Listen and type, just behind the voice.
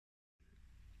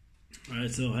All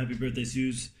right, so happy birthday,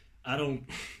 Suze. I don't,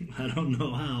 I don't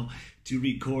know how to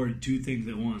record two things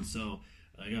at once. So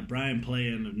I got Bryan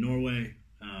playing of Norway.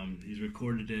 He's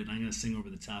recorded it. I'm gonna sing over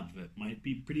the top of it. Might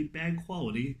be pretty bad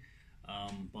quality,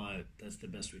 but that's the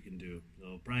best we can do.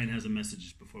 So Bryan has a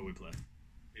message before we play.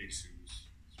 Hey Suze,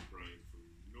 it's Bryan from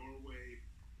Norway,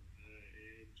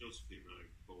 and Josephine and I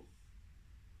both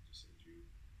to send you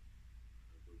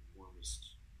the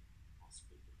warmest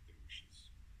possible birthday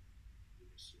wishes. We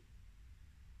miss you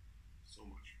so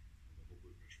much, and the whole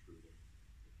Budapest crew there.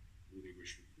 Really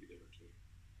wish we could be there to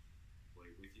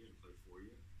play with you and play for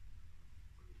you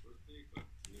on your birthday, but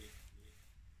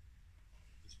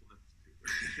this will have to be your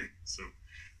birthday. So,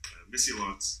 miss you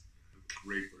lots. Have a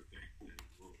great birthday, and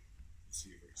we'll see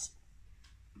you very soon.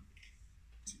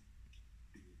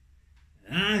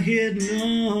 I had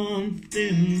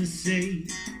nothing to say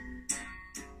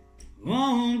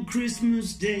on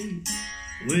Christmas Day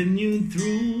when you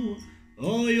threw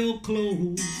all your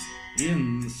clothes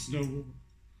in the snow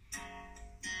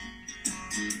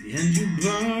and you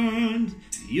burned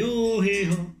your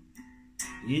hair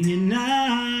and you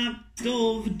knocked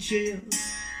over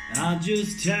chairs. I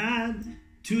just tried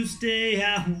to stay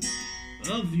out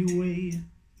of your way.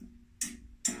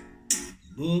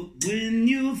 But when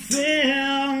you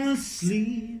fell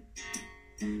asleep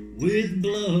with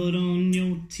blood on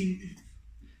your teeth,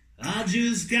 I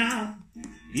just got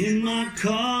in my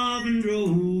car and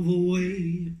drove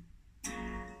away.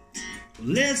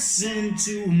 Listen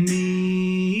to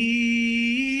me,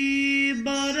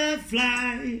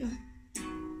 butterfly.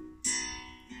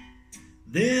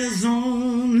 There's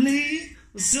only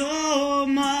so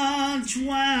much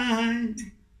wine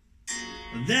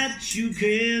that you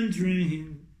can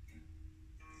drink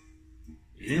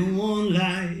in one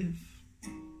life,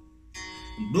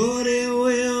 but it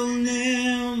will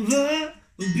never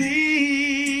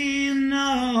be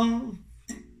enough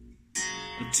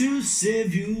to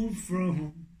save you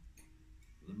from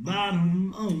the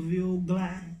bottom of your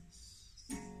glass.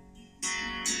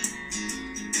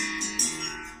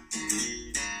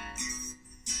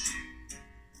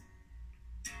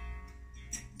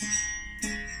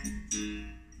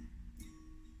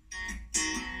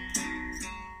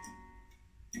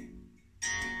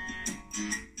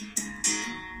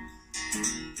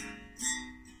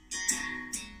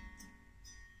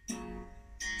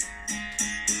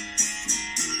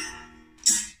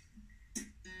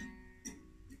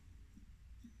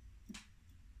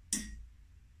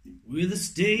 Where the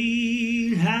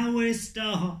state highway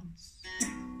starts,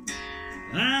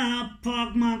 I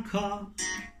park my car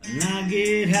and I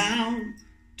get out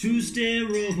to stare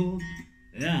up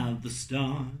at the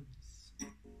stars.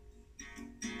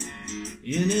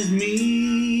 And as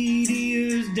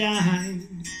meteors die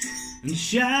and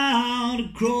shout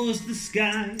across the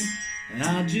sky,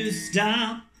 I just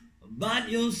stop by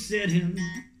your setting,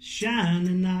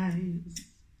 shining eyes.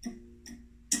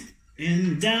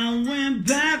 And I went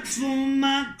back for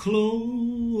my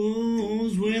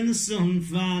clothes when the sun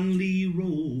finally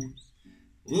rose.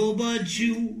 Oh, but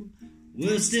you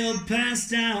were still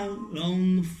passed out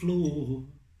on the floor.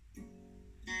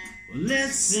 Well,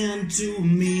 listen to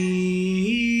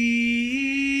me,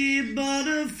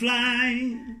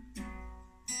 butterfly.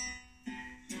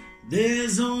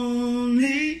 There's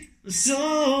only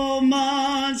so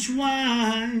much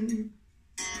wine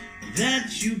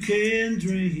that you can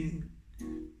drink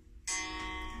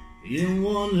in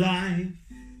one life,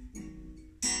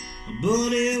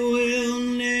 but it will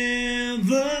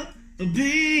never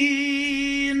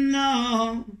be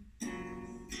enough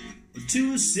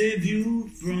to save you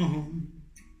from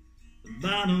the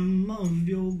bottom of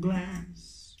your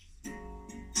glass.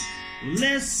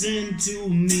 Listen to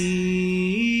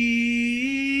me,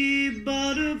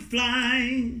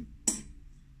 butterfly.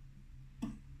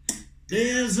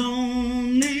 There's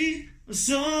only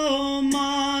so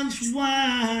much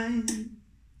wine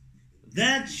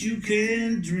that you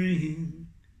can drink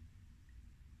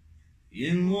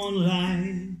in one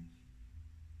life,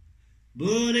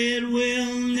 but it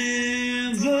will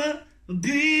never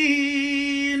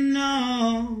be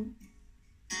enough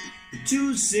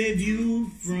to save you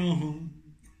from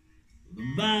the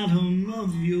bottom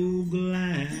of your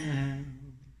glass.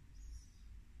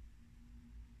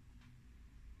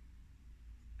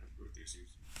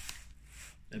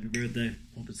 Happy birthday.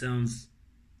 Hope it sounds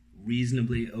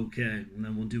reasonably okay, and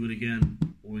then we'll do it again,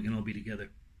 or we can all be together.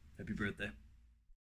 Happy birthday.